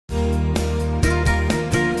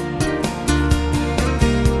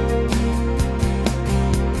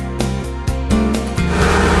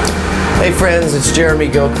Hey friends, it's Jeremy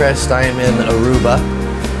Gilchrist. I am in Aruba,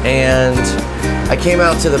 and I came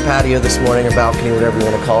out to the patio this morning, or balcony, whatever you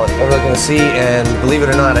want to call it, overlooking the sea, and believe it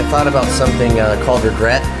or not, I thought about something called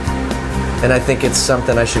regret, and I think it's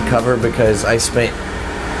something I should cover because I spent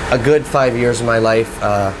a good 5 years of my life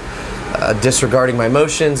disregarding my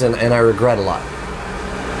emotions, and I regret a lot.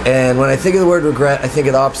 And when I think of the word regret, I think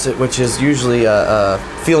of the opposite, which is usually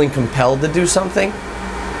feeling compelled to do something.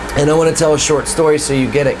 And I want to tell a short story so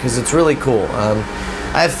you get it, because it's really cool.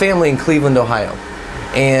 I have family in Cleveland, Ohio.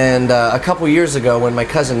 And a couple years ago, when my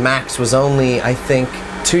cousin Max was only, I think,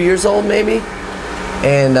 2 years old maybe,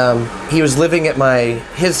 and he was living at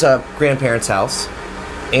his grandparents' house,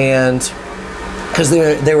 and because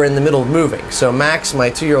they were in the middle of moving. So Max, my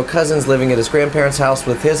 2-year-old cousin's living at his grandparents' house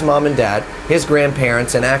with his mom and dad, his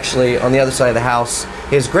grandparents, and actually on the other side of the house,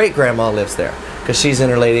 his great-grandma lives there, because she's in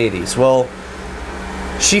her late 80s. Well,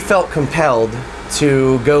 she felt compelled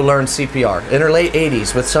to go learn CPR in her late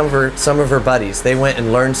 80s with some of her buddies. They went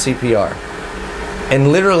and learned CPR,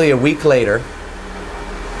 and literally a week later,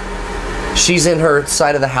 she's in her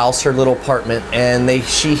side of the house, her little apartment, and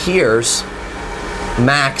she hears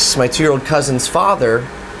Max, my 2-year-old cousin's father,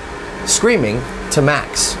 screaming to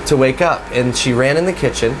Max to wake up. And she ran in the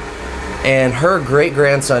kitchen, and her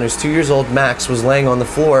great-grandson, who's 2 years old, Max, was laying on the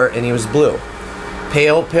floor, and he was blue,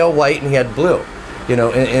 pale white, and he had blue, you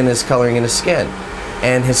know, in his coloring in his skin.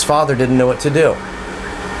 And his father didn't know what to do.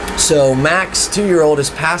 So Max, 2-year-old,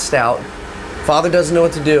 is passed out. Father doesn't know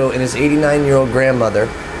what to do, and his 89-year-old grandmother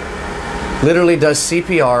literally does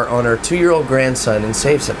CPR on her 2-year-old grandson and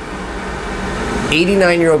saves him.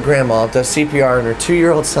 89-year-old grandma does CPR on her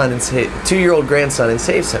 2-year-old grandson and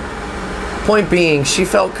saves him. Point being, she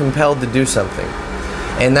felt compelled to do something.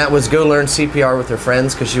 And that was go learn CPR with her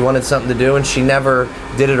friends because she wanted something to do, and she never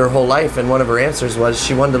did it her whole life, and one of her answers was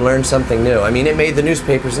she wanted to learn something new. I mean, it made the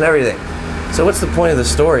newspapers and everything. So what's the point of the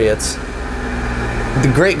story? It's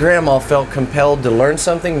the great-grandma felt compelled to learn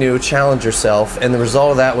something new, challenge herself, and the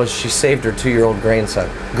result of that was she saved her 2-year-old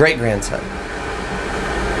great-grandson.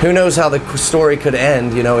 Who knows how the story could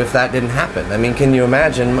end, you know, if that didn't happen? I mean, can you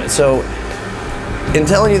imagine? So in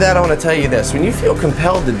telling you that, I want to tell you this. When you feel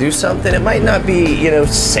compelled to do something, it might not be, you know,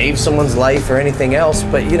 save someone's life or anything else,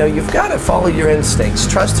 but, you know, you've got to follow your instincts.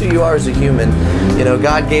 Trust who you are as a human. You know,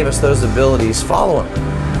 God gave us those abilities. Follow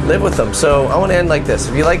them. Live with them. So I want to end like this.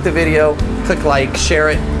 If you like the video, click like, share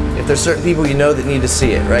it. If there's certain people you know that need to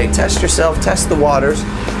see it, right? Test yourself, test the waters,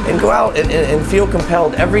 and go out and feel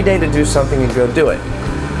compelled every day to do something and go do it.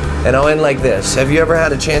 And I'll end like this. Have you ever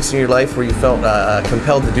had a chance in your life where you felt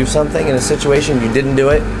compelled to do something in a situation, you didn't do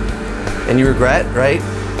it, and you regret, right?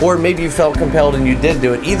 Or maybe you felt compelled and you did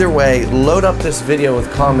do it. Either way, load up this video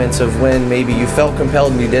with comments of when maybe you felt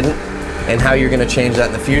compelled and you didn't, and how you're going to change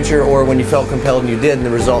that in the future, or when you felt compelled and you did, and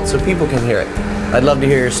the results, so people can hear it. I'd love to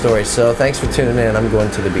hear your story. So thanks for tuning in. I'm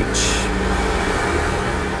going to the beach.